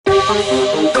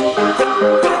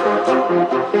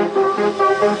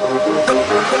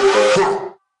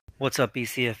What's up,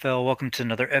 ECFL? Welcome to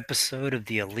another episode of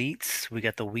The Elites. We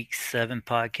got the Week 7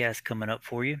 podcast coming up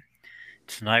for you.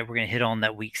 Tonight, we're going to hit on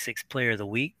that Week 6 Player of the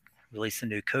Week, release a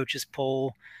new coaches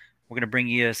poll. We're going to bring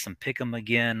you some pick'em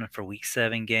again for Week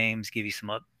 7 games, give you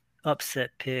some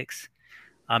upset picks.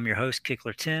 I'm your host,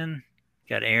 Kichler 10.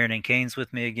 Got Aaron and Canes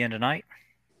with me again tonight.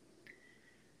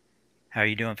 How are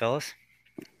you doing, fellas?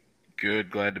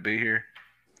 Good. Glad to be here.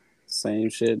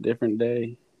 Same shit, different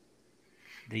day.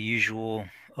 The usual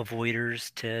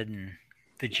avoiders, Ted and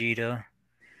Vegeta.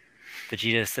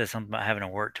 Vegeta says something about having to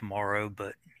work tomorrow,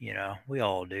 but, you know, we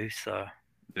all do, so.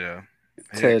 Yeah.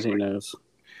 Ted, he knows.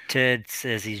 Ted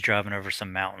says he's driving over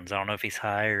some mountains. I don't know if he's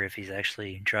high or if he's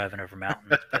actually driving over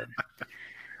mountains, but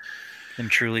them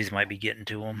Trulies might be getting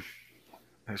to him.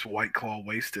 His White Claw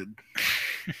wasted.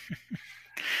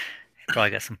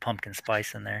 Probably got some pumpkin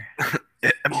spice in there.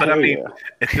 But I mean,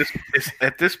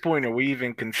 at this point, are we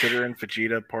even considering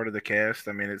Vegeta part of the cast?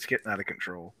 I mean, it's getting out of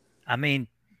control. I mean,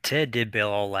 Ted did bail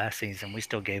all last season. We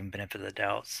still gave him benefit of the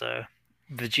doubt. So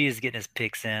Vegeta's getting his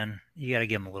picks in. You got to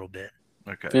give him a little bit.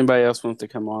 Okay. If anybody else wants to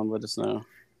come on, let us know.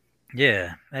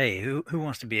 Yeah. Hey, who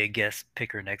wants to be a guest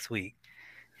picker next week?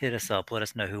 Hit us up. Let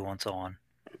us know who wants on.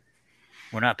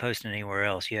 We're not posting anywhere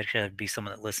else. You actually have to be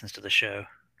someone that listens to the show.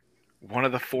 One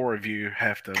of the four of you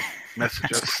have to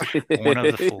message us. One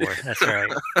of the four. That's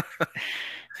right.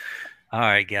 All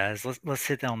right, guys. Let's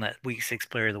hit down that Week 6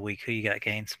 Player of the Week. Who you got,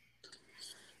 Gaines?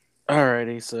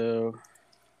 Alrighty, so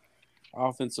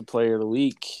Offensive Player of the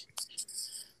Week.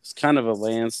 It's kind of a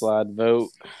landslide vote.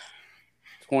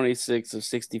 26 of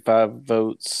 65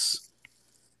 votes.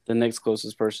 The next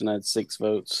closest person had 6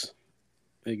 votes.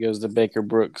 It goes to Baker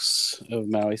Brooks of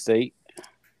Maui State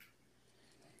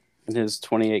and his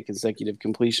 28 consecutive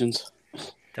completions.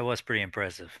 That was pretty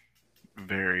impressive.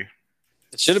 Very.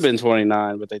 It should have been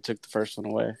 29, but they took the first one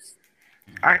away.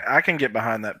 I can get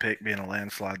behind that pick being a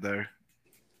landslide, though.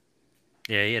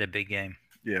 Yeah, he had a big game.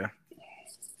 Yeah.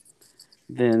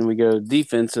 Then we go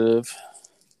defensive,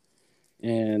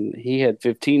 and he had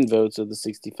 15 votes of the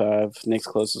 65. Next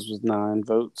closest was 9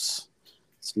 votes.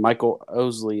 It's Michael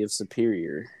Osley of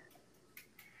Superior.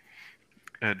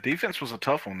 Defense was a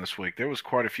tough one this week. There was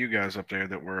quite a few guys up there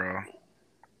that were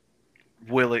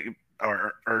willing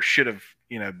or should have,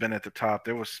 been at the top.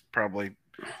 There was probably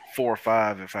 4 or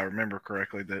 5, if I remember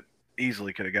correctly, that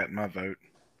easily could have gotten my vote.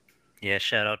 Yeah,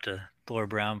 shout out to Thor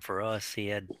Brown for us. He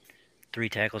had 3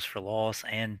 tackles for loss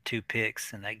and 2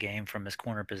 picks in that game from his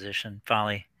corner position.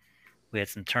 Finally, we had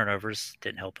some turnovers.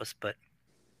 Didn't help us, but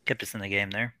kept us in the game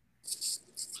there.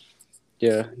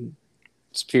 Yeah.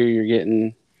 Superior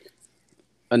getting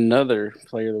another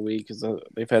Player of the Week because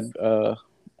they've had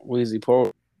Wheezy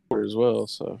Porter as well.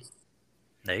 So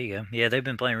there you go. Yeah, they've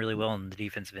been playing really well in the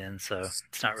defensive end, so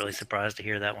it's not really surprised to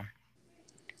hear that one.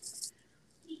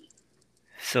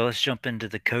 So let's jump into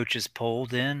the coaches poll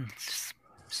then.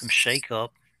 Some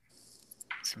shake-up,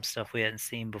 some stuff we hadn't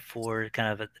seen before,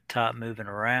 kind of at the top moving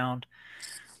around.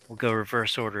 We'll go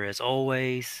reverse order as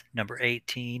always. Number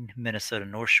 18, Minnesota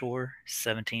North Shore.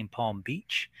 17, Palm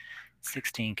Beach.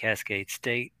 16, Cascade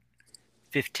State.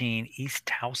 15, East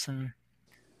Towson.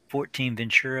 14,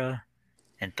 Ventura.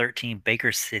 And 13,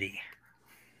 Baker City.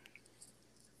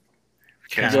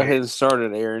 go ahead and start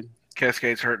it, Aaron.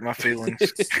 Cascade's hurting my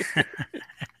feelings.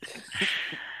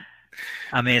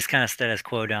 I mean, it's kind of status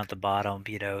quo down at the bottom.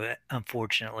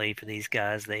 Unfortunately for these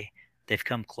guys, they've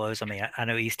come close. I mean, I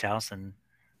know East Towson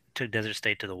took Desert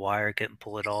State to the wire, couldn't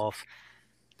pull it off.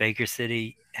 Baker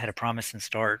City had a promising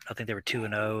start. I think they were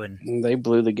 2-0, and they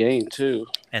blew the game too.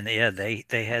 And they had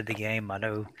the game. I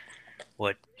know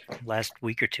last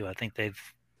week or two. I think they've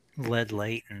led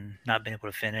late and not been able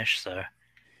to finish. So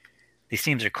these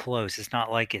teams are close. It's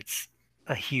not like it's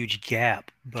a huge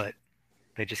gap, but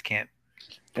they just can't.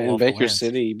 And Baker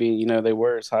City, they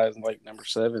were as high as like number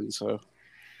 7. So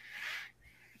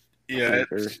yeah,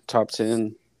 top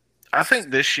 10. I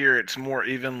think this year it's more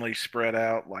evenly spread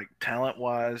out, like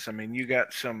talent-wise. I mean, you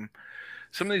got some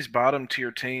of these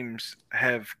bottom-tier teams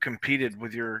have competed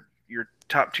with your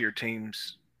top-tier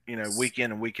teams, week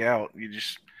in and week out. You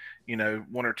just, 1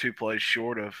 or 2 plays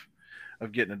short of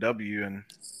getting a W, and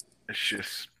it's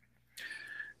just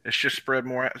spread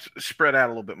out a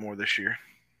little bit more this year.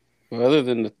 Well, other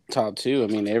than the top 2, I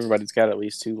mean, everybody's got at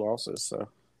least 2 losses. So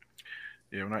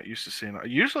yeah, we're not used to seeing that.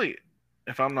 Usually,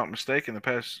 if I'm not mistaken, the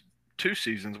past 2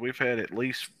 seasons, we've had at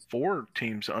least 4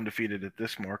 teams undefeated at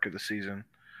this mark of the season.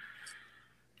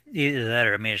 Either that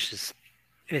or,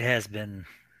 it has been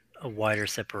a wider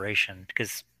separation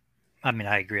because,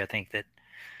 I agree. I think that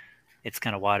it's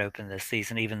kind of wide open this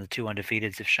season. Even the 2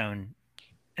 undefeateds have shown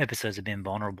episodes have been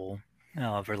vulnerable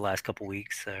over the last couple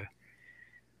weeks. So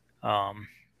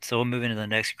we'll move into the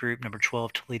next group. Number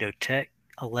 12, Toledo Tech.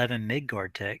 11,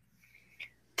 Midgard Tech.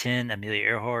 10, Amelia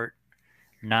Earhart.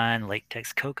 9, Lake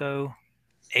Texcoco.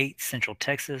 8, Central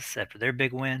Texas after their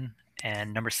big win.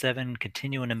 And number 7,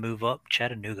 continuing to move up,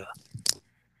 Chattanooga.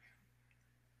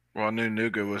 Well, I knew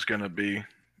Nuga was going to be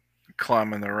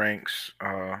climbing the ranks,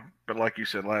 but like you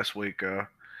said last week,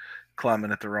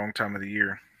 climbing at the wrong time of the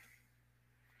year.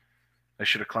 They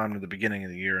should have climbed at the beginning of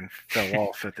the year and fell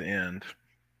off at the end.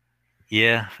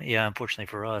 Yeah. Unfortunately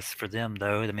for us, for them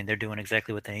though, I mean they're doing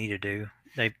exactly what they need to do.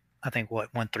 They, I think,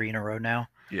 won 3 in a row now.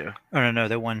 Yeah. Oh no,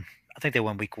 they won. I think they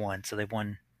won week 1, so they've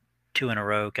won 2 in a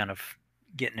row, kind of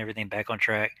getting everything back on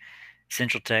track.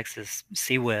 Central Texas,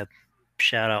 C-Web,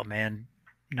 shout out, man.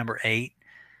 Number 8,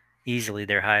 easily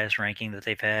their highest ranking that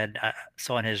they've had. I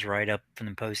saw in his write-up from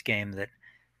the post game that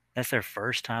that's their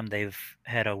first time they've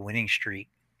had a winning streak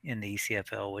in the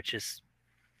ECFL, which is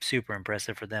super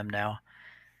impressive for them now.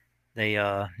 They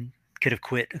could have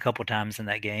quit a couple times in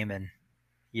that game and,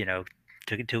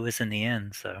 took it to us in the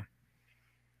end. So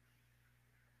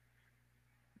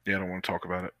Yeah, I don't want to talk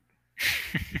about it.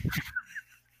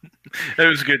 It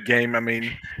was a good game. I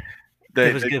mean,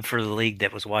 it was good for the league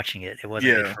that was watching it. It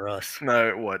wasn't good for us. No,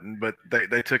 it wasn't. But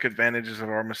they took advantages of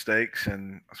our mistakes,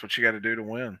 and that's what you got to do to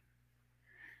win.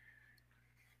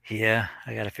 Yeah,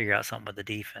 I got to figure out something with the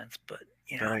defense, but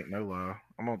that ain't no lie.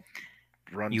 I'm gonna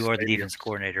run. You are the defense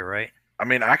coordinator, right? I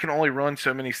mean, I can only run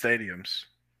so many stadiums.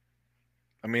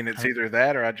 I mean, it's either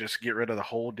that or I just get rid of the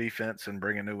whole defense and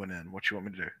bring a new one in. What you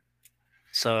want me to do?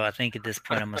 So I think at this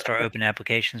point I'm gonna start opening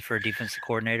applications for a defensive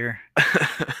coordinator.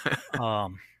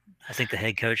 I think the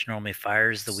head coach normally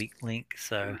fires the weak link,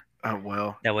 so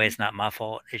well, that way it's not my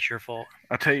fault; it's your fault.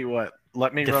 I'll tell you what.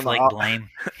 Let me deflate run the blame.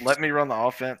 Let me run the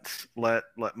offense. Let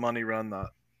Money run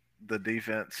the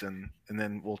defense, and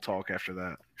then we'll talk after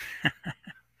that.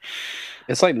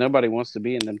 It's like nobody wants to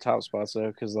be in them top spots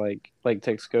though, because like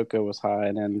Texcoco was high,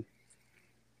 and then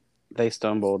they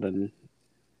stumbled, and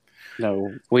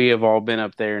we have all been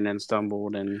up there and then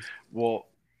stumbled, and well,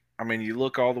 I mean, you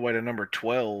look all the way to number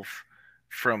 12.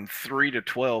 From 3 to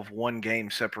 12, one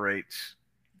game separates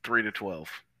 3 to 12.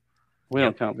 We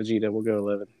don't count Vegeta. We'll go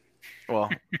 11. Well,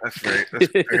 that's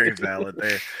very valid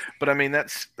there. But I mean,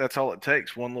 that's all it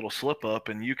takes. One little slip up,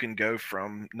 and you can go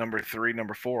from number 3,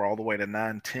 number 4, all the way to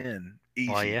 9, 10.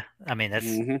 Easy. Well, yeah. I mean,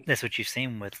 that's what you've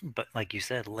seen with, but like you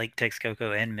said, Lake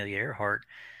Texcoco and Amelia Earhart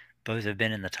both have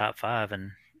been in the top 5,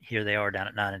 and here they are down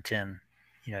at 9 and 10.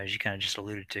 As you kind of just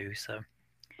alluded to. So,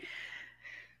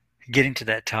 getting to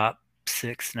that top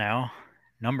 6 now.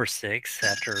 Number 6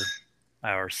 after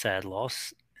our sad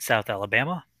loss, South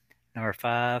Alabama. Number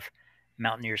 5,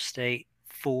 Mountaineer State.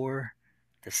 4,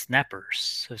 the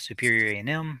Snappers. So Superior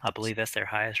A&M, I believe that's their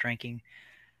highest ranking.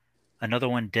 Another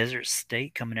one, Desert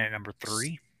State, coming in at number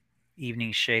 3.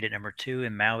 Evening Shade at number 2,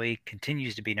 and Maui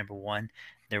continues to be number 1.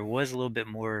 There was a little bit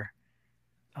more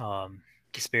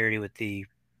disparity with the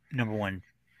number 1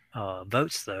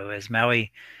 votes, though, as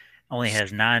Maui only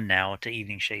has 9 now to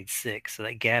Evening Shade 6, so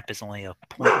that gap is only a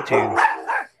 0.2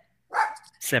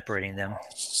 separating them.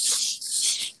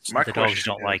 The dogs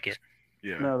don't like it.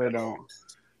 Yeah. No, they don't.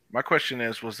 My question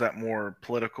is, was that more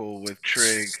political with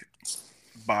Trigg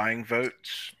buying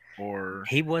votes, or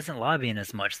he wasn't lobbying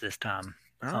as much this time?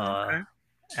 Okay.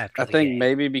 I think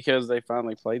maybe because they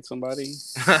finally played somebody.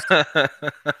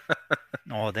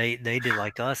 Oh, they did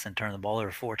like us and turned the ball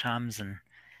over 4 times,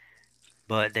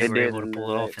 but they were able to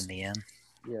pull it off in the end.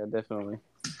 Yeah, definitely.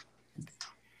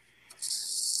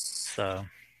 So,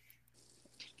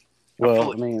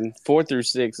 well, I mean, 4 through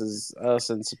 6 is us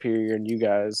and Superior and you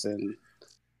guys, and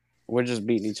we're just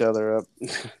beating each other up.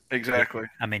 Exactly.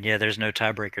 I mean, yeah, there's no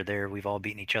tiebreaker there. We've all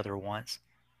beaten each other once.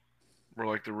 We're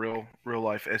like the real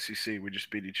life SEC. We just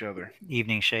beat each other.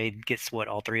 Evening Shade gets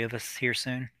all 3 of us here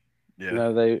soon. Yeah.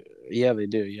 No, they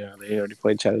do. Yeah, they already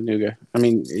played Chattanooga. I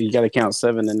mean, you got to count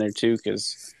 7 in there too,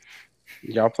 because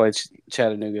y'all played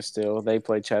Chattanooga still. They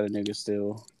played Chattanooga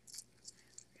still.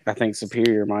 I think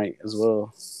Superior might as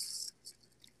well.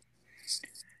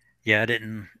 Yeah, I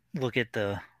didn't look at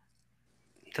the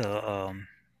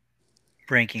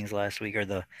rankings last week, or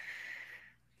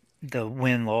the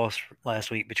win-loss last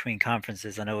week between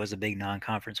conferences. I know it was a big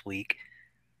non-conference week,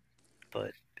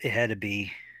 but it had to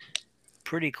be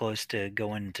pretty close to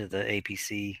going to the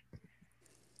APC.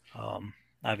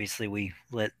 Obviously, we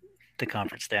let the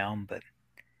conference down, but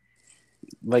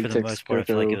for the most part, I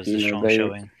feel like it was a strong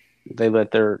showing. They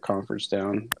let their conference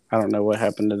down. I don't know what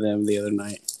happened to them the other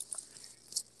night.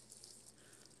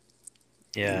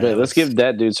 Yeah, But let's give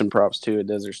that dude some props too at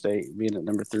Desert State, being at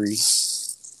number 3.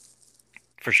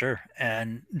 for sure.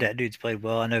 And that dude's played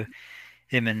well. I know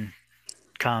him and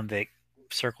Convict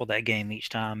circled that game each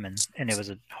time, and it was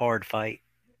a hard fight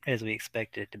as we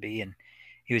expected it to be. And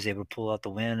he was able to pull out the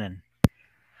win and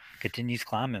continues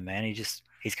climbing, man.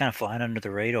 He's kind of flying under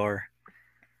the radar.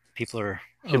 People are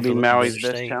Could be overlooking Maui's Desert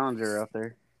best State. challenger out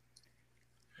there.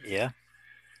 Yeah.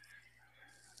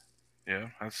 Yeah,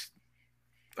 that's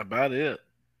about it.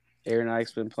 Aaron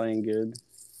Ike's been playing good.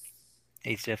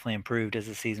 He's definitely improved as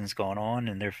the season's gone on,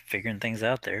 and they're figuring things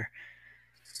out there.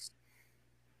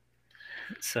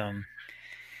 So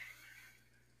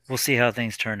we'll see how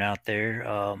things turn out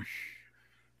there.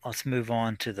 Let's move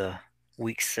on to the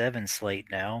Week 7 slate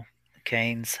now.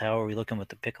 Canes, how are we looking with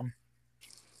the pick'em?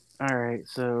 All right,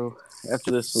 so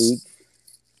after this week,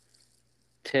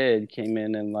 Ted came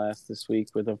in last this week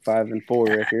with a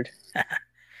 5-4 record.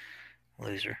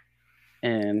 Loser.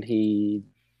 And he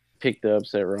picked the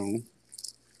upset wrong.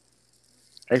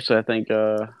 Actually, I think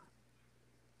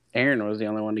Aaron was the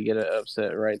only one to get an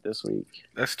upset right this week.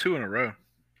 That's 2 in a row.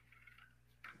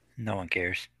 No one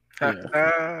cares.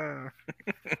 Yeah.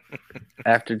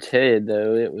 After Ted,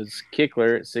 though, it was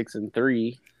Kichler at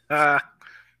 6-3.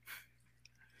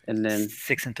 And then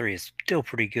 6-3 is still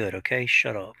pretty good, okay?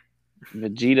 Shut up.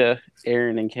 Vegeta,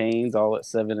 Aaron, and Canes all at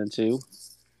 7-2.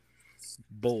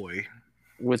 Boy.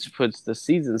 Which puts the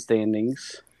season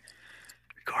standings.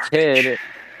 Garbage. Ted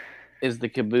is the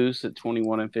caboose at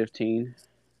 21-15.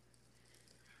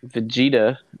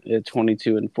 Vegeta at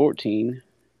 22-14.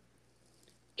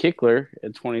 Kichler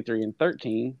at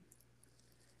 23-13.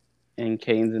 And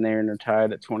Canes and Aaron are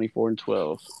tied at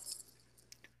 24-12.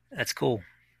 That's cool.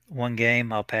 One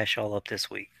game, I'll pass y'all up this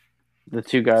week. The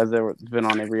two guys that have been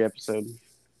on every episode.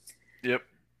 Yep.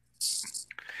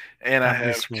 And I have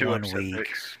missed 2 one upset week.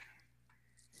 picks.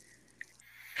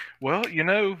 Well, you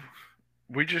know,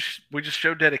 we just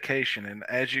show dedication, and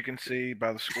as you can see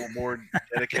by the scoreboard,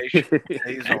 dedication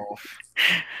pays off.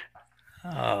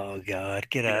 Oh God,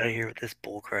 get out of here with this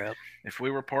bull crap. If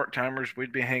we were part timers,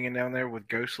 we'd be hanging down there with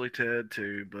Ghostly Ted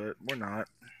too, but we're not.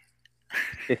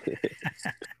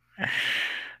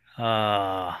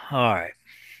 All right.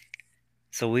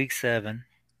 So Week 7,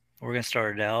 we're gonna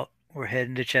start it out. We're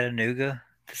heading to Chattanooga.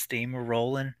 The steam are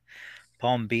rolling.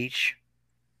 Palm Beach,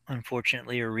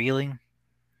 unfortunately, are reeling.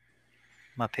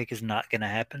 My pick is not gonna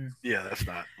happen. Yeah, that's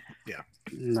not. Yeah.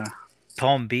 Nah.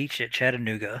 Palm Beach at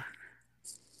Chattanooga.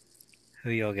 Who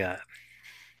y'all got?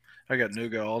 I got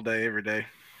Nougat all day, every day.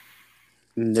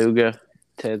 Nougat.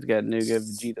 Ted's got Nougat.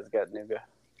 Vegeta's got Nougat.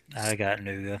 I got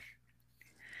Nougat.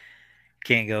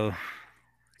 Can't go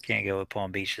with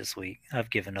Palm Beach this week.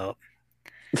 I've given up.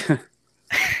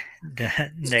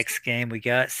 The next game we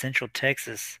got Central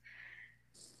Texas.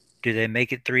 Do they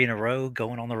make it 3 in a row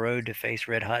going on the road to face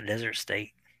Red Hot Desert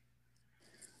State?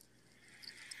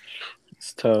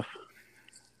 It's tough.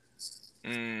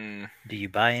 Do you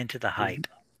buy into the hype?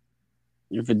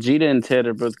 Vegeta and Ted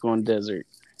are both going desert.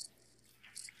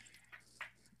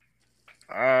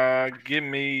 Give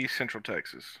me Central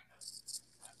Texas.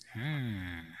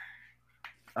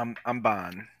 I'm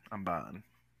buying. I'm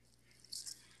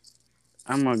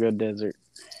gonna go desert.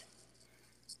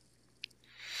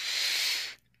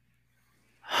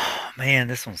 Oh, man,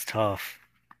 this one's tough.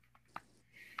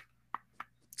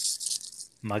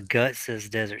 My gut says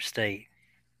Desert State.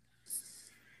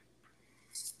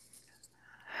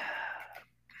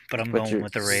 But I'm going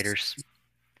with the Raiders.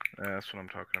 That's what I'm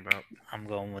talking about. I'm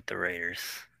going with the Raiders.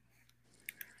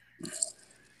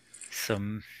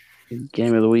 Some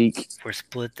game of the week. We're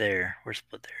split there.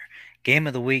 Game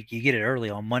of the week. You get it early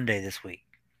on Monday this week.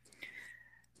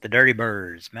 The Dirty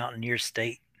Birds, Mountaineer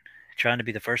State, trying to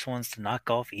be the first ones to knock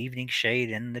off Evening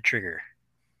Shade and the Trigger.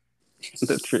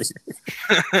 The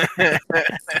Trigger.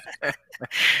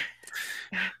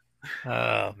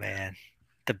 Oh, man.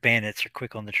 The Bandits are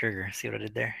quick on the trigger. See what I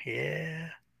did there? Yeah.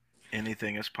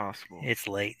 Anything is possible. It's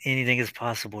late. Anything is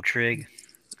possible, Trig.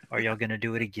 Are y'all going to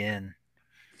do it again?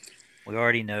 We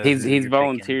already know. He's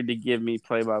volunteered to give me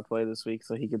play-by-play this week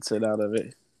so he could sit out of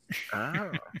it.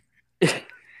 Oh.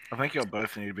 I think y'all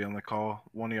both need to be on the call.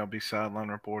 One of y'all be sideline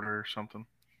reporter or something.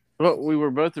 Well, we were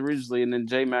both originally, and then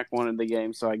J-Mac wanted the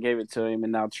game, so I gave it to him,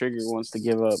 and now Trigger wants to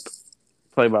give up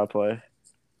play-by-play.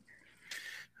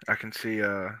 I can see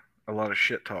a lot of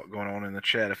shit talk going on in the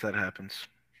chat if that happens.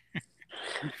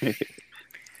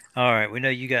 All right, we know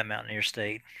you got Mountaineer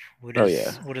State. What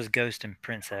does Ghost and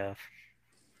Prince have?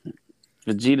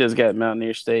 Vegeta's got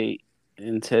Mountaineer State,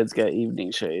 and Ted's got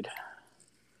Evening Shade.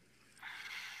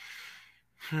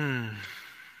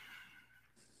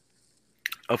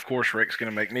 Of course, Rick's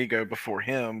going to make me go before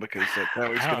him because that's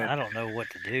how he's going I to. don't know what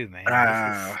to do,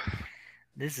 man.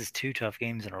 This is 2 tough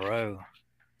games in a row.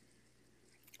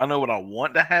 I know what I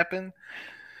want to happen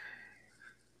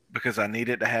because I need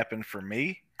it to happen for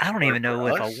me. I don't even know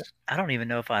if us. I don't even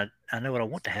know if I know what I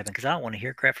want to happen because I don't want to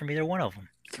hear crap from either one of them.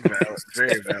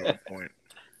 Very valid point.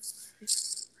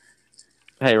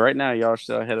 Hey, right now y'all are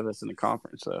still ahead of us in the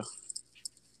conference, so.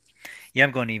 Yeah,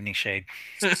 I'm going evening shade.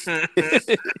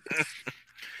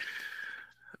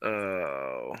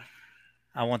 Oh.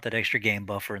 I want that extra game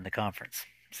buffer in the conference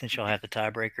since y'all have the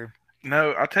tiebreaker.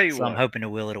 No, I'll tell you So what. I'm hoping to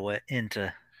will it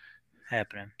into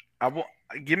happening.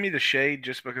 Give me the shade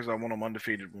just because I want them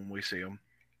undefeated when we see them.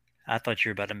 I thought you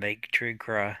were about to make Trig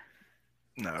cry.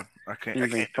 No, I can't.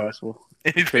 Anything's possible.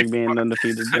 Anything Trig being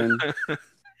undefeated then.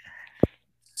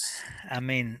 I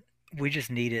mean, we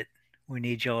just need it. We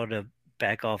need y'all to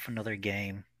back off another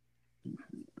game.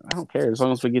 I don't care. As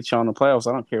long as we get you on the playoffs,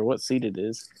 I don't care what seed it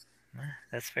is.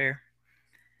 That's fair.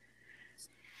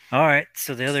 All right.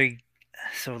 So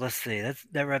let's see.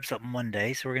 That wraps up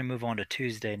Monday. So we're gonna move on to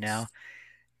Tuesday now.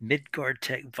 Midgard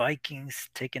Tech Vikings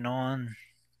taking on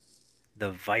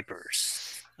the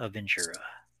Vipers of Ventura.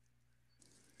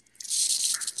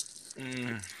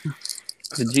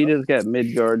 Vegeta's got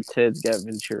Midgard, Ted's got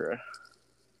Ventura.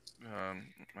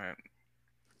 Man,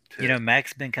 You know,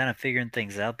 Mac's been kind of figuring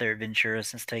things out there at Ventura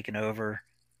since taking over.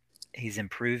 He's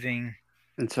improving.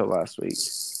 Until last week.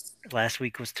 Last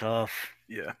week was tough.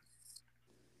 Yeah.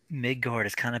 Midgard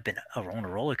has kind of been on a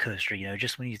roller coaster. You know,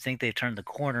 just when you think they've turned the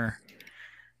corner,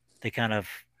 they kind of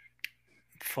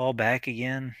fall back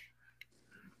again.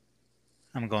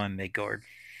 I'm going Midgard.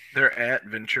 They're at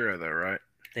Ventura, though, right?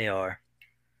 They are.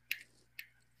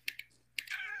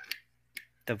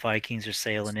 The Vikings are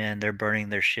sailing in. They're burning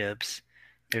their ships.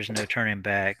 There's no turning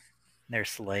back. They're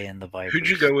slaying the Vipers. Who'd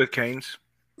you go with, Canes?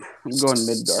 I'm going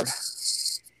Midgard.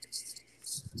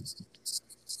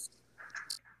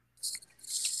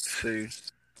 See.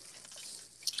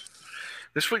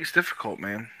 This week's difficult,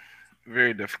 man.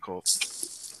 Very difficult.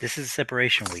 This is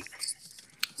separation week.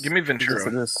 Give me Ventura. Yes,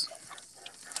 it is.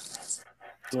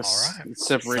 Yes, all right. It's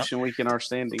separation week in our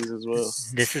standings as well.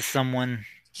 This is someone...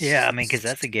 Yeah, I mean, because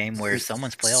that's a game where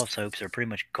someone's playoffs hopes are pretty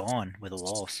much gone with a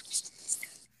loss.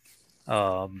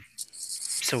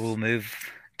 So we'll move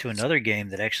to another game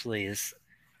that actually is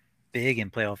big in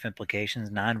playoff implications,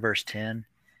 9 versus 10.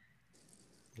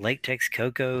 Lake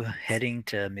Texcoco heading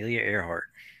to Amelia Earhart.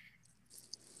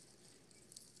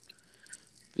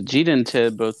 Vegeta and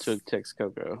Ted both took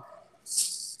Texcoco.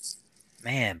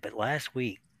 Man, but last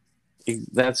week...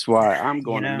 That's why I'm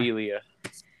going Amelia.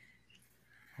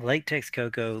 Lake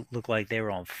Texcoco looked like they were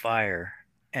on fire,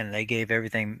 and they gave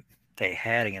everything they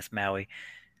had against Maui.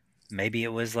 Maybe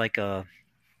it was like a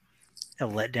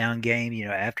letdown game, you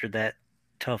know, after that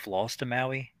tough loss to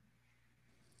Maui.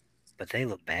 But they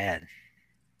look bad.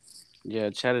 Yeah,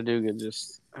 Chattanooga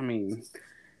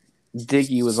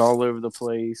Dickey was all over the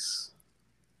place.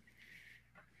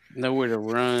 Nowhere to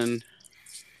run.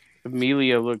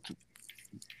 Amelia looked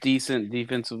decent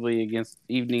defensively against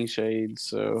Evening Shade,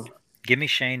 so... Give me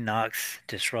Shane Knox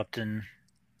disrupting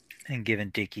and giving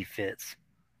Dickey fits.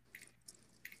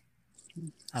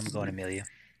 I'm going Amelia.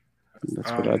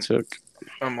 That's what I took.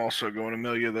 I'm also going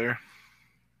Amelia there.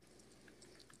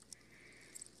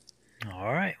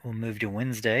 All right, we'll move to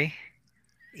Wednesday.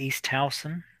 East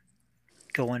Towson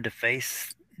going to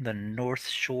face the North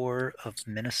Shore of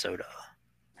Minnesota.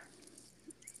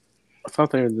 I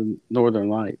thought they were the Northern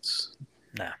Lights.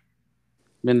 No.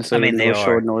 Minnesota, they North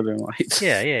Shore, are. Northern Lights.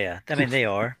 Yeah. I mean, they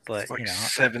are, but, like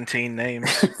 17 names.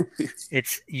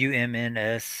 It's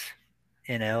UMNSNL.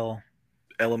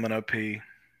 LMNOP.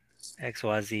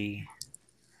 XYZ.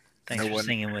 Thanks for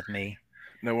singing with me.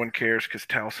 No one cares because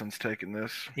Towson's taking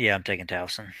this. Yeah, I'm taking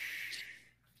Towson.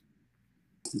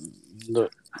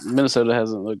 Look, Minnesota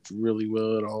hasn't looked really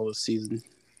well at all this season.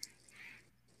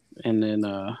 And then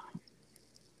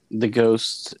the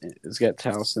Ghost has got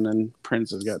Towson and Prince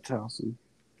has got Towson.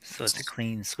 So it's a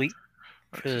clean sweep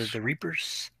for the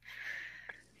Reapers.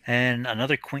 And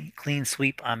another clean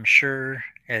sweep, I'm sure,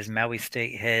 as Maui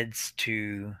State heads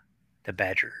to the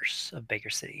Badgers of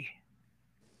Baker City.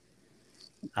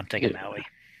 I'm taking Maui.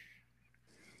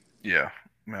 Yeah,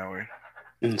 Maui.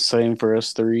 And same for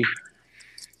us three.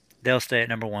 They'll stay at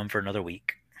number 1 for another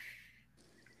week.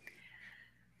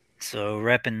 So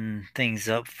wrapping things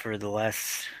up for the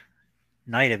last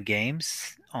night of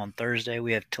games. On Thursday,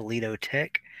 we have Toledo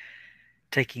Tech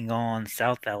taking on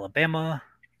South Alabama.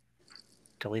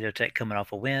 Toledo Tech coming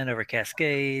off a win over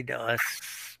Cascade.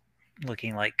 Us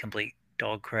looking like complete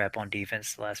dog crap on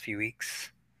defense the last few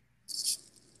weeks.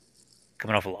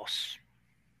 Coming off a loss.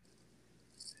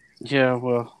 Yeah,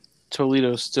 well,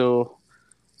 Toledo's still.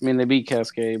 I mean, they beat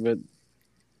Cascade, but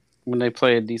when they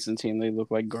play a decent team, they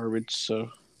look like garbage. So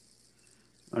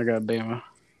I got Bama.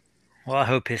 Well, I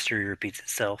hope history repeats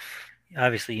itself.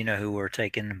 Obviously, you know who we're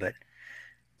taking, but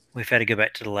we've had to go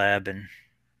back to the lab and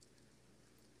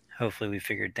hopefully we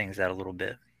figured things out a little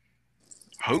bit.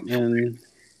 Hopefully. And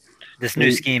This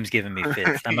new scheme's giving me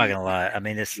fits. I'm not gonna lie. I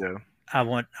mean, Yeah. I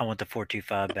want the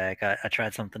 4-2-5 back. I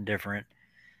tried something different.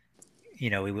 We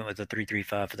went with the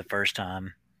 3-3-5 for the first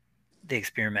time. The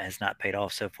experiment has not paid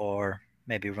off so far.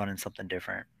 Maybe running something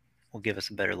different will give us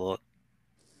a better look.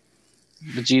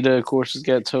 Vegeta, of course, has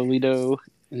got Toledo,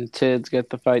 and Ted's got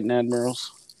the Fighting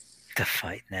Admirals. The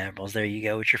Fighting Admirals. There you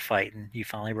go with your fighting. You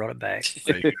finally brought it back.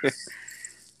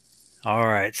 All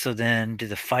right. So then, do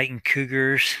the Fighting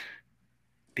Cougars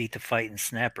beat the Fighting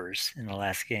Snappers in the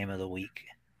last game of the week?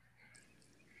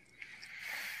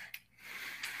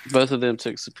 Both of them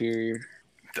took Superior.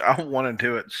 I want to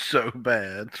do it so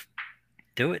bad.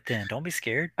 Do it then. Don't be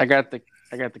scared. I got the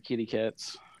Kitty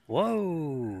Cats.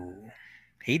 Whoa.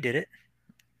 He did it.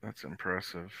 That's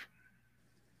impressive.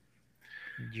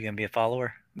 You gonna be a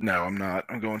follower? No, I'm not.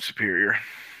 I'm going Superior.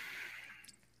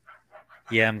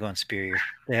 Yeah, I'm going Superior.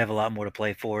 They have a lot more to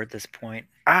play for at this point.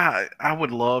 I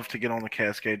would love to get on the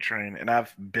Cascade train, and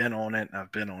I've been on it, and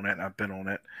I've been on it, and I've been on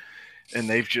it, and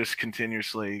they've just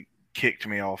continuously kicked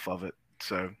me off of it.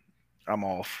 So I'm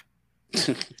off.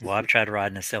 Well, I've tried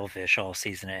riding a Sailfish all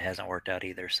season. It hasn't worked out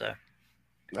either. So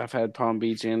I've had Palm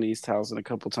Beach and East Towson a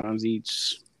couple times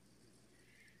each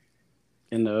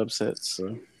in the upsets.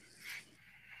 So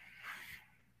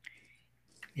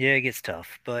yeah, it gets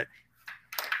tough, but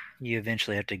you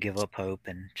eventually have to give up hope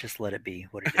and just let it be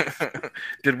what it is.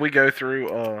 Did we go through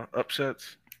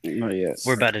upsets? not yet.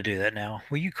 We're about to do that now.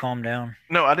 Will you calm down?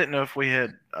 No, I didn't know if we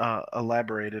had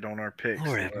elaborated on our picks.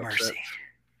 Lord have for mercy. upsets.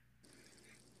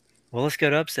 Well, let's go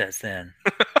to upsets then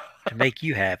to make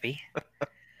you happy.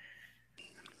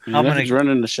 I'm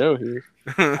running the show here.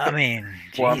 I mean,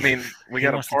 Well, I geez, mean, we he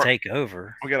got wants to take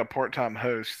over. We got a part-time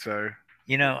host, so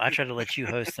I tried to let you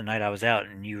host the night I was out,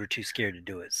 and you were too scared to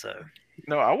do it. So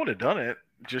no, I would have done it.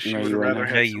 Just you No, would you have rather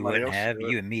wouldn't had no, you somebody wouldn't else have. do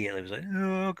it. You immediately was like,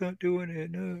 "No, I'm not doing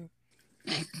it." No.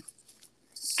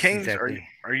 Canes, Exactly.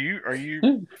 are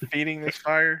you feeding this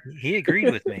fire? He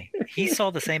agreed with me. He saw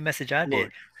the same message I did.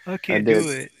 Look, I can't did. do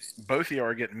it. both of you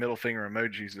are getting middle finger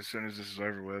emojis as soon as this is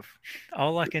over with.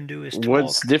 All I can do is talk.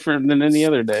 What's different than any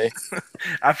other day?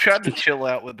 I've tried to chill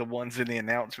out with the ones in the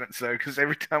announcements though, because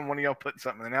every time one of y'all put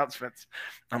something in the announcements,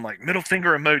 I'm like middle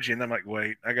finger emoji, and I'm like,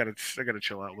 wait, I gotta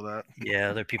chill out with that. Yeah,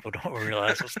 other people don't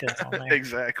realize what's going on there.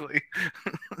 Exactly.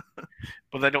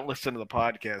 But they don't listen to the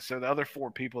podcast, so the other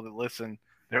 4 people that listen,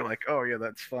 they're like, oh yeah,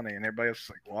 that's funny, and everybody else is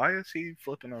like, why is he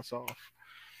flipping us off?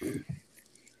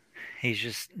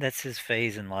 That's his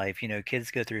phase in life.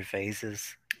 Kids go through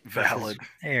phases. Valid.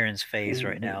 Aaron's phase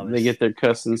right now They is get their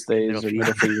cussing stage middle or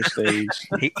middle finger stage.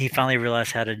 he finally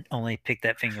realized how to only pick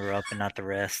that finger up and not the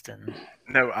rest, and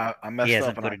No, I messed he up,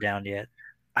 hasn't and put it down yet.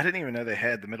 I didn't even know they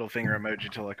had the middle finger emoji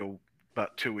till like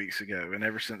about 2 weeks ago, and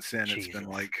ever since then it's been Jesus.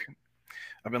 like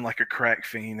I've been like a crack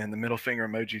fiend, and the middle finger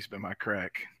emoji's been my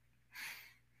crack.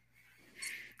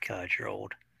 God, you're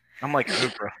old. I'm like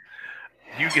Oprah.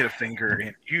 You get a finger,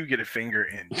 and you get a finger,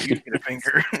 and you get a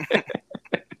finger.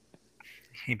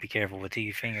 You be careful with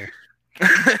your finger.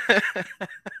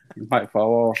 You might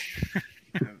fall off.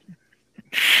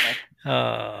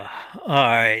 All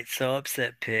right, so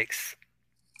upset picks.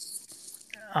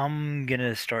 I'm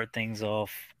gonna start things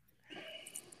off.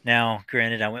 Now,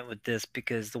 granted, I went with this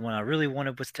because the one I really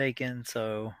wanted was taken,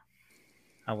 so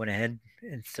I went ahead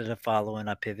instead of following.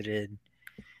 I pivoted,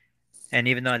 and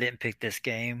even though I didn't pick this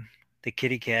game, the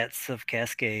Kitty Cats of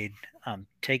Cascade, I'm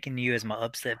taking you as my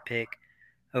upset pick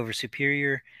over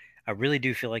Superior. I really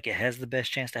do feel like it has the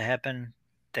best chance to happen.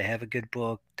 They have a good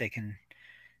book. They can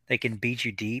beat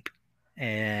you deep,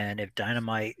 and if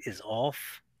Dynamite is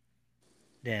off,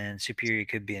 then Superior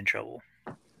could be in trouble.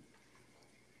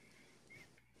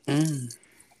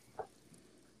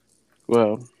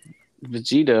 Well,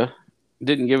 Vegeta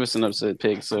didn't give us an upset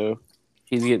pick, so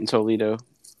he's getting Toledo.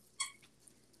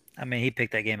 I mean, he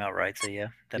picked that game outright, so yeah,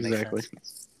 that makes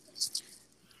sense.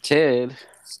 Ted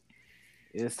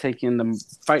is taking the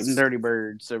Fighting Dirty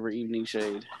Birds over Evening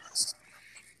Shade.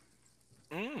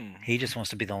 He just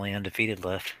wants to be the only undefeated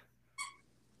left.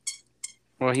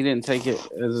 Well, he didn't take it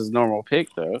as his normal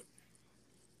pick, though.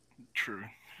 True.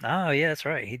 Oh, yeah, that's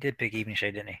right. He did pick Evening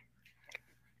Shade, didn't he?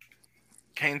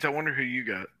 Canes, I wonder who you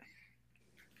got.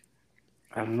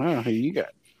 I don't know. Who you got?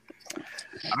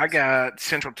 I got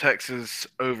Central Texas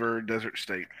over Desert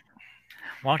State.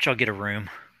 Why don't y'all get a room?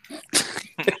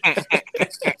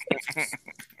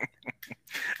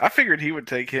 I figured he would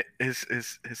take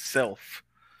his self,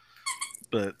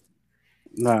 but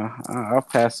No, I'll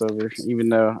pass over, even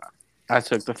though I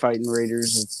took the Fighting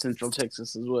Raiders of Central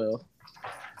Texas as well.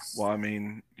 well, I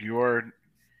mean, you're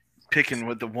picking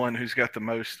with the one who's got the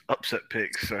most upset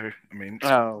picks, so I mean, it's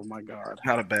Oh my God.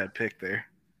 not a bad pick there.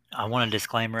 I want a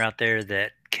disclaimer out there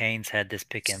that Kane's had this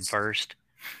pick in first,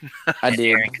 I and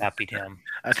did. Aaron copied him.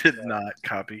 I did not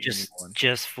copy Just anyone.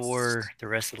 just for the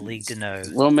rest of the league to know.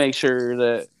 We'll make sure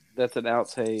that that's an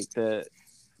outtake that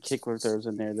Kichler throws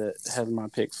in there that has my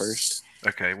pick first.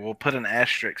 Okay, we'll put an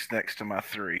asterisk next to my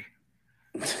 3.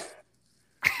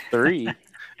 3?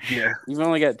 Yeah, You've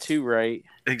only got 2 right.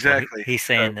 exactly. He's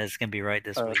saying that it's gonna be right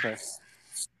this Oh, week. okay.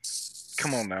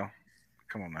 Come on now.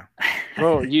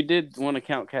 Well, you did want to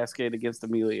count Cascade against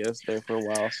Emilios there for a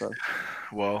while, so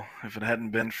Well, if it hadn't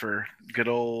been for good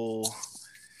old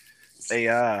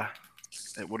AI,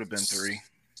 it would have been 3.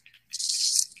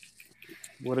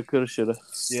 woulda, coulda, shoulda.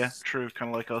 Yeah, true.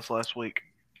 Kind of like us last week.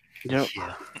 Yep.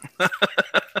 Yeah.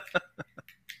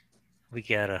 we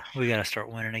gotta start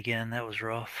winning again. That was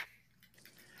rough.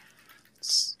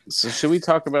 So should we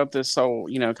talk about this whole,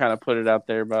 kind of put it out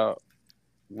there about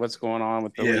what's going on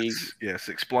with the league? Yes.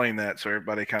 Explain that so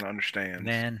everybody kind of understands.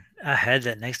 Man, I had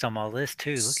that next on my list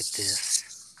too. Look at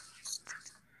this.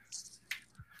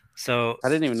 So I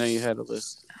didn't even know you had a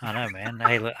list. I know, man.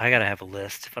 Hey, look, I gotta have a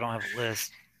list. If I don't have a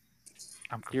list,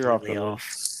 I'm You're off completely the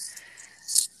off.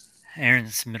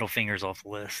 Aaron's middle finger's off the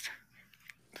list.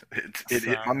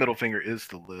 My middle finger is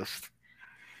the list.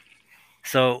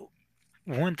 So,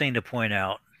 one thing to point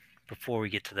out before we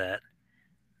get to that,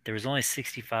 there was only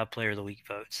 65 Player of the Week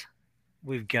votes.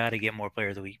 We've got to get more Player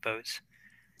of the Week votes.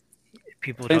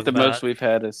 People I think talk the about most we've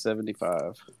had is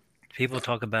 75. people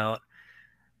talk about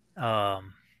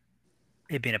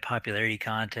it being a popularity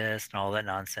contest and all that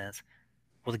nonsense.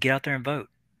 Well, to get out there and vote.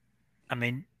 I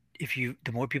mean,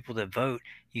 the more people that vote,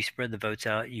 you spread the votes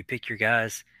out. You pick your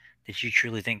guys that you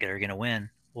truly think that are going to win.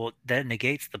 Well, that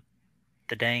negates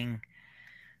the dang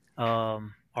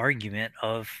argument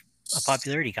of a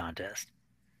popularity contest.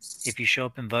 If you show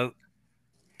up and vote,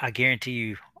 I guarantee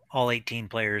you all 18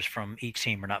 players from each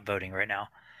team are not voting right now.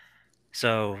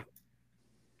 So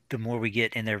the more we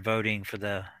get in there voting for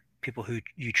the people who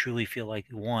you truly feel like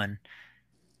won,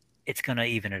 it's going to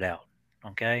even it out.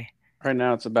 Okay? Right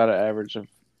now, it's about an average of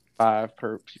 5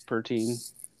 per team.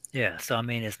 Yeah. So, I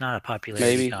mean, it's not a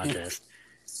popularity Maybe. contest.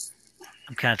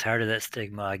 I'm kind of tired of that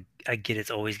stigma. I get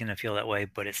it's always going to feel that way,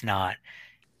 but it's not.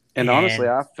 And honestly,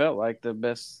 I felt like the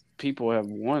best people have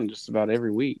won just about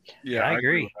every week. Yeah, I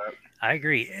agree. I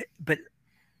agree. But,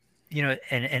 and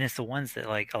it's the ones that,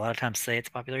 like, a lot of times say it's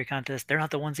a popularity contest. They're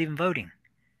not the ones even voting.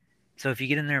 So if you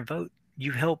get in there and vote,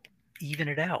 you help even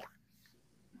it out.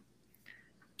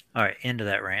 All right, into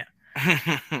that rant.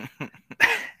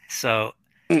 So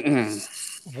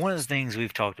one of the things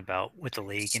we've talked about with the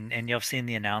league, and y'all have seen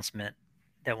the announcement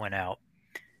that went out.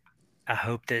 I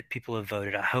hope that people have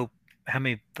voted. How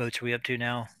many votes are we up to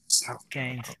now,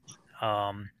 Gaines?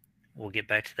 We'll get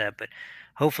back to that, but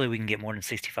hopefully we can get more than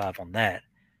 65 on that.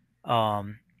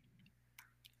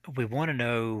 We want to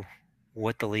know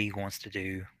what the league wants to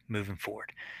do moving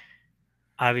forward.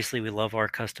 Obviously, we love our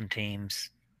custom teams.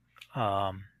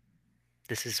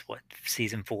 This is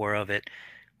season 4 of it.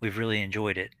 We've really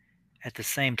enjoyed it. At the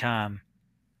same time,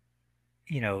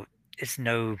 it's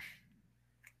no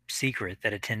secret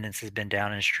that attendance has been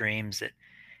down in streams, that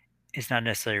it's not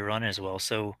necessarily running as well.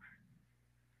 So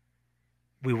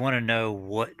we want to know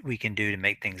what we can do to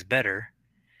make things better.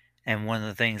 And one of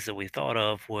the things that we thought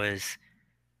of was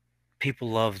people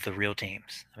love the real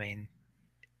teams. I mean,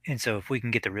 and so if we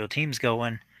can get the real teams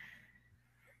going,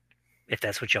 if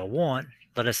that's what y'all want,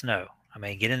 let us know. I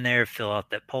mean, get in there, fill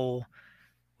out that poll.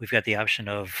 We've got the option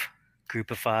of group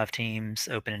of 5 teams,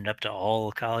 opening it up to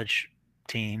all college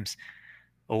teams,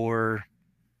 or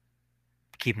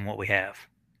keeping what we have.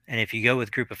 And if you go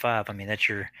with group of 5, I mean, that's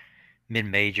your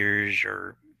mid-majors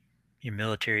or your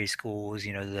military schools,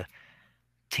 the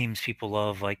teams people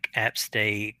love, like App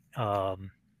State,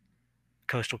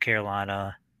 Coastal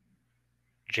Carolina,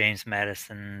 James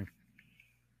Madison,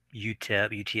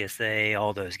 UTEP, UTSA,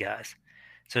 all those guys.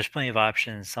 So there's plenty of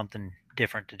options, something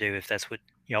different to do if that's what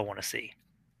y'all want to see.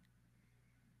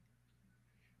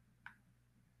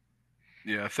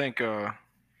 Yeah, I think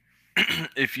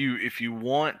if you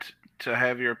want to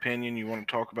have your opinion, you want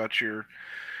to talk about your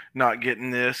not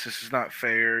getting this is not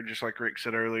fair, just like Rick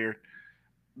said earlier,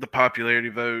 the popularity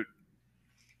vote.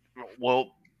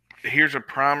 Well, here's a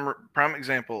prime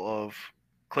example of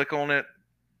click on it,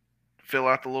 fill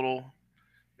out the little.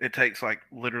 It takes like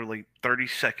literally 30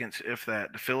 seconds, if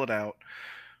that, to fill it out.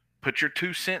 put your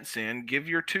 2 cents in, give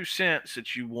your 2 cents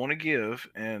that you want to give,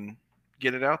 and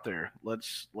get it out there.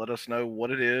 Let us know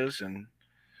what it is and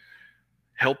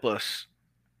help us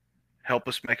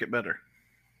make it better.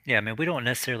 Yeah, I mean, we don't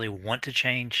necessarily want to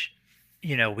change.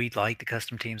 We like the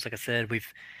custom teams. Like I said, we've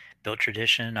built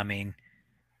tradition. I mean,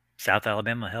 South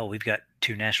Alabama, hell, we've got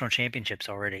 2 national championships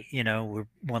already. We're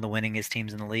one of the winningest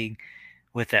teams in the league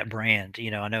with that brand.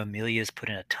 I know Amelia's put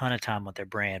in a ton of time with their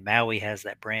brand. Maui has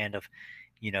that brand of,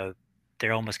 you know,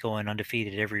 they're almost going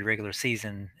undefeated every regular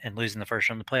season and losing the first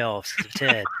round of the playoffs because of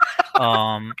Ted.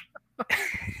 Um,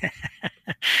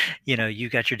 you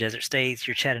got your Desert States,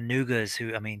 your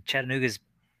Chattanoogas, Chattanooga's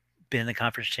been in the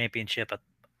conference championship,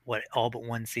 all but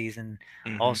one season.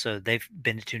 Mm-hmm. Also, they've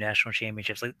been to 2 national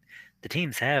championships. Like, the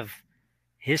teams have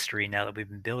history now that we've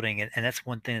been building, and that's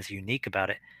one thing that's unique about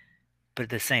it. But at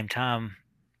the same time,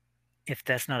 if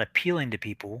that's not appealing to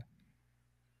people,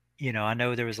 I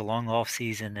know there was a long off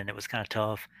season and it was kind of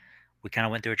tough. We kind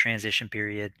of went through a transition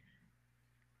period.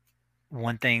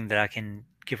 One thing that I can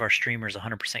give our streamers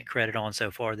 100% credit on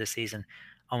so far this season,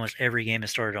 almost every game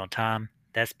has started on time.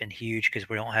 That's been huge because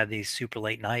we don't have these super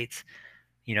late nights,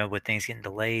 with things getting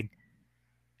delayed.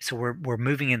 So we're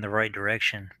moving in the right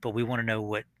direction, but we want to know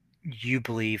what you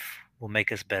believe will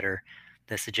make us better.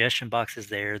 The suggestion box is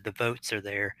there. The votes are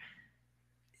there.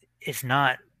 It's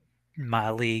not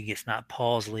my league. It's not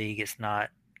Paul's league. It's not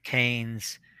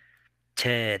Kane's,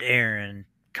 Ted, Aaron,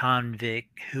 Convict,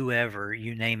 whoever,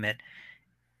 you name it.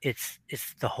 It's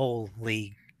the whole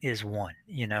league is one,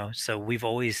 So we've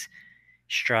always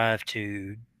strived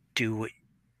to do what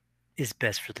is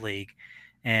best for the league,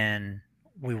 and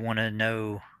we want to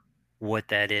know what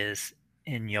that is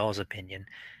in y'all's opinion,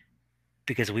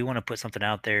 because we want to put something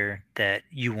out there that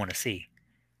you want to see.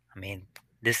 I mean,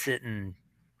 this isn't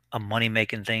a money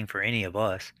making thing for any of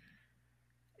us,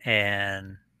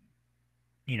 and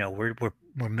we're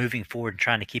moving forward and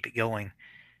trying to keep it going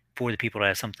for the people to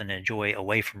have something to enjoy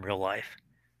away from real life,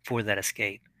 for that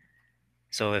escape.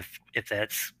 So if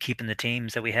that's keeping the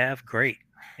teams that we have, great.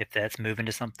 If that's moving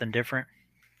to something different,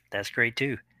 that's great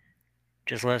too.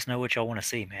 Just let us know what y'all want to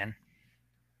see, man.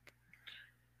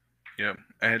 Yep.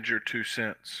 Add your 2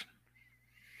 cents.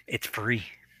 It's free.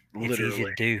 Literally. It's easy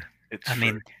to do. It's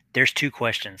free. There's 2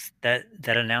 questions. That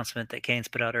announcement that Kane's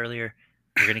put out earlier,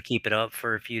 we're going to keep it up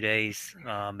for a few days,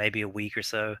 maybe a week or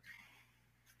so.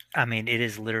 It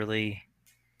is literally,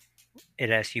 it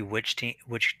asks you which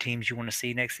teams you want to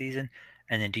see next season,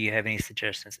 and then do you have any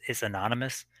suggestions? It's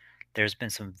anonymous. There's been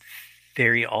some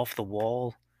very off the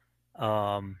wall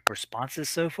responses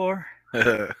so far.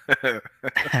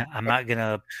 I'm not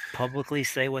gonna publicly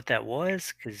say what that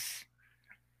was because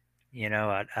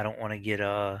I don't want to get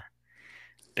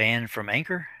banned from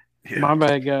Anchor. Yeah. My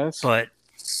bad, guys. But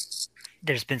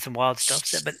there's been some wild stuff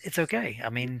said, but it's okay.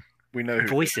 We know who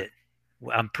voice it.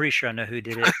 I'm pretty sure I know who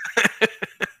did it.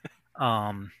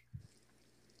 And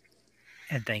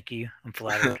thank you. I'm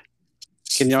flattered.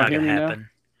 Can y'all hear me now?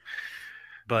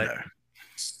 But no.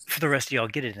 For the rest of y'all,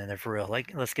 get it in there for real.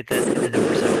 Like, let's get the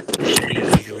numbers up. This should be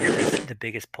easily the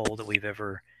biggest poll that we've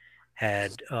ever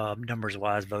had,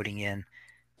 numbers-wise, voting in.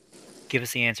 Give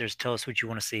us the answers. Tell us what you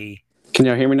want to see. Can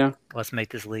y'all hear me now? Let's make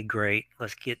this league great.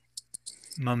 Let's get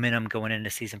momentum going into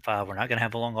season 5. We're not going to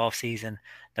have a long off season.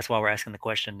 That's why we're asking the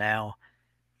question now.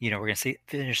 We're going to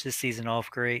finish this season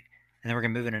off great, and then we're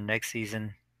going to move into next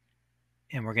season,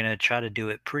 and we're going to try to do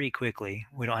it pretty quickly.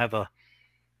 We don't have a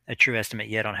true estimate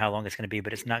yet on how long it's going to be,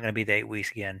 but it's not going to be the 8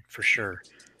 weeks again for sure.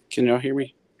 Can y'all hear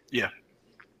me? Yeah.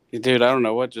 Dude, I don't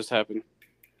know what just happened.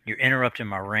 You're interrupting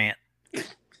my rant.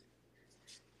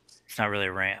 It's not really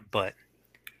a rant, but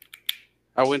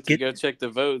I went to go check the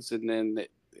votes, and then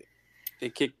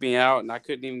it kicked me out, and I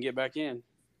couldn't even get back in.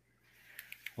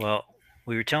 Well,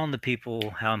 we were telling the people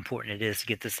how important it is to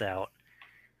get this out,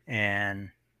 and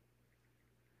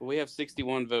we have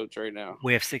 61 votes right now.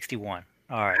 We have 61.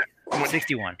 All right,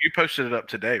 61. You posted it up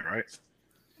today, right?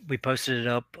 We posted it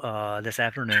up this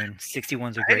afternoon.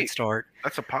 61's a great start.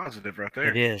 That's a positive right there.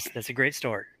 It is. That's a great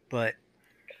start, but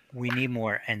we need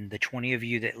more. And the 20 of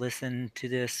you that listen to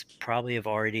this probably have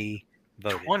already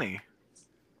voted. 20?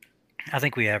 I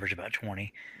think we average about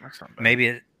 20. That's not bad.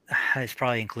 Maybe it's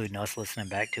probably including us listening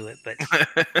back to it, but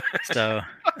so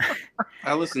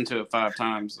I listened to it 5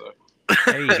 times though.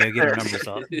 There you go, get our numbers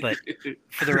up. But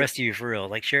for the rest of you, for real,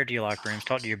 like, share it to your locker rooms,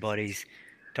 talk to your buddies,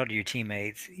 talk to your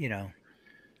teammates,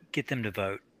 get them to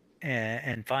vote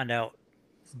and find out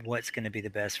what's going to be the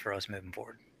best for us moving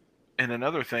forward. And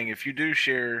another thing, if you do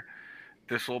share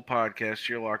this little podcast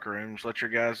to your locker rooms, let your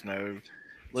guys know,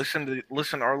 listen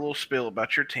to our little spiel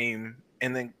about your team,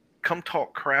 and then come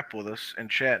talk crap with us and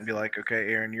chat and be like, okay,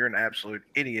 Aaron, you're an absolute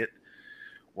idiot.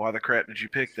 Why the crap did you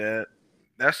pick that?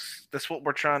 That's what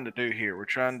we're trying to do here. We're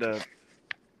trying to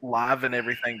liven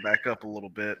everything back up a little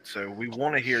bit. So we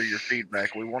want to hear your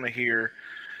feedback. We want to hear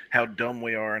how dumb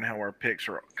we are and how our picks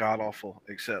are god awful,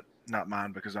 except not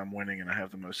mine because I'm winning and I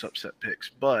have the most upset picks.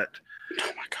 But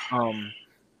Oh my god.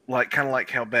 like kind of like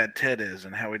how bad Ted is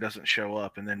and how he doesn't show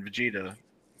up, and then Vegeta,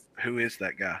 who is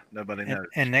that guy? Nobody knows.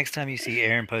 And next time you see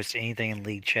Aaron post anything in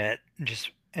league chat,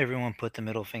 just everyone put the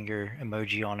middle finger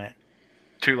emoji on it.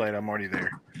 Too late. I'm already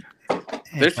there.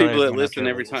 And There's tell people that everyone listen how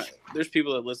every terrible it time. is. There's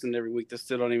people that listen every week that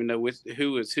still don't even know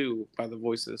who is who by the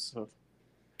voices. So.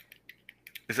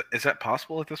 Is that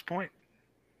possible at this point?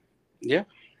 Yeah.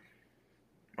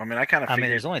 I mean, I kind of I figured. mean,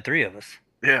 there's only 3 of us.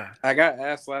 Yeah. I got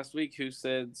asked last week who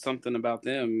said something about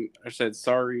them or said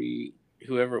sorry,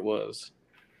 whoever it was.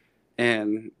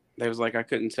 And they was like, I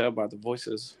couldn't tell by the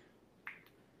voices.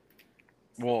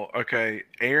 Well, okay.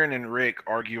 Aaron and Rick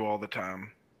argue all the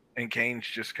time, and Kane's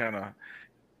just kind of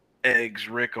eggs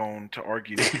Rick on to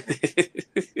argue.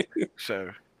 So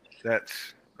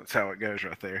that's how it goes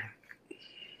right there.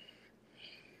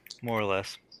 More or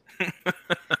less.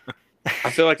 I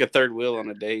feel like a third wheel on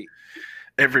a date.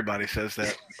 Everybody says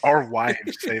that. Our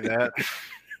wives say that.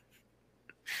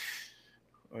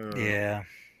 Yeah.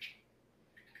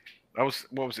 What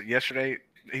was it yesterday?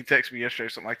 He texted me yesterday or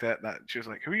something like that. And she was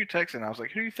like, "Who are you texting?" I was like,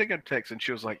 "Who do you think I'm texting?" And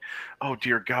she was like, "Oh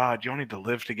dear God, y'all need to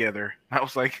live together." And I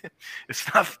was like, "It's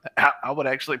not. I would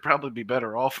actually probably be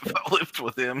better off if I lived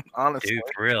with him, honestly." Dude,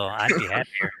 for real. I'd be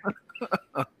happier.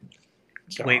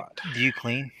 Wait, do you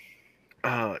clean?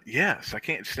 Yes. I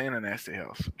can't stand a nasty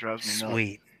house. It drives me nuts.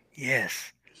 Sweet.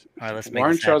 Yes. All right, let's make Why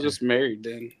aren't this y'all happen. just married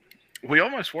then? We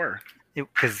almost were.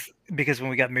 Because when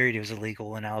we got married, it was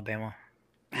illegal in Alabama.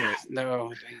 Yeah,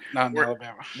 No, not in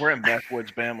Alabama. we're in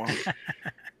backwoods Bama.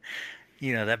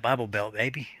 You know, that Bible Belt,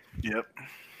 baby. Yep.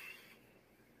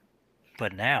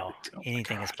 But now, Oh my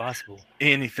anything is God. possible.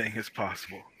 Anything is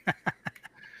possible.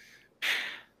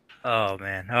 Oh,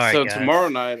 man. All right, So guys. tomorrow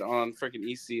night on freaking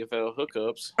ECFL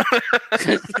hookups.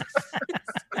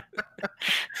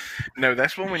 No,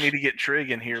 that's when we need to get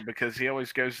Trig in here because he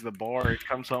always goes to the bar. He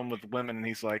comes home with women and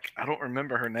he's like, I don't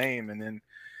remember her name. And then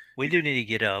We do need to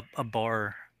get a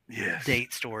bar yes,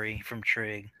 date story from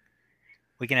Trig.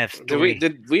 We can have Did story.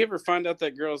 we ever find out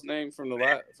that girl's name from the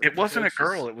lot? it wasn't a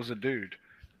girl. It was a dude.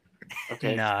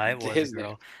 Okay. Nah, it was His a girl.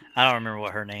 name. I don't remember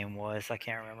what her name was. I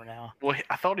can't remember now. Well,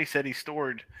 I thought he said he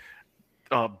stored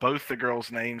both the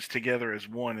girls' names together as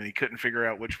one, and he couldn't figure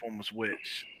out which one was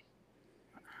which.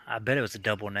 I bet it was a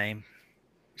double name.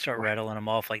 Start rattling them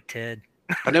off like Ted.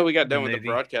 I know we got done The with the movie.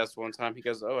 broadcast one time. He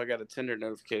goes, "Oh, I got a Tinder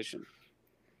notification."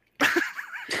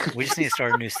 We just need to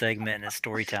start a new segment and it's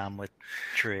story time with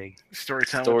Trig.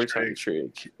 Storytime Storytime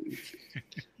Trig.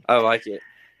 I like it.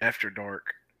 after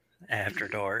dark. After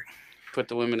dark. Put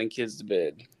the women and kids to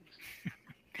bed.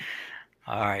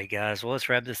 All right, guys. Well, let's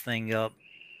wrap this thing up.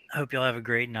 I hope y'all have a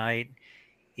great night.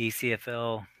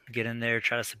 ECFL, get in there,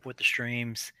 try to support the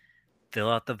streams, fill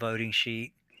out the voting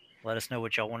sheet. Let us know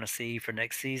what y'all want to see for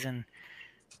next season.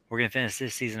 We're going to finish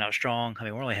this season out strong. I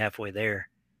mean, we're only halfway there,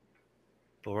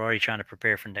 but we're already trying to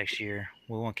prepare for next year.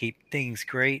 We want to keep things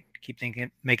great, keep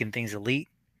making things elite.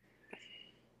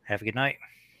 Have a good night.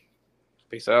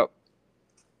 Peace out.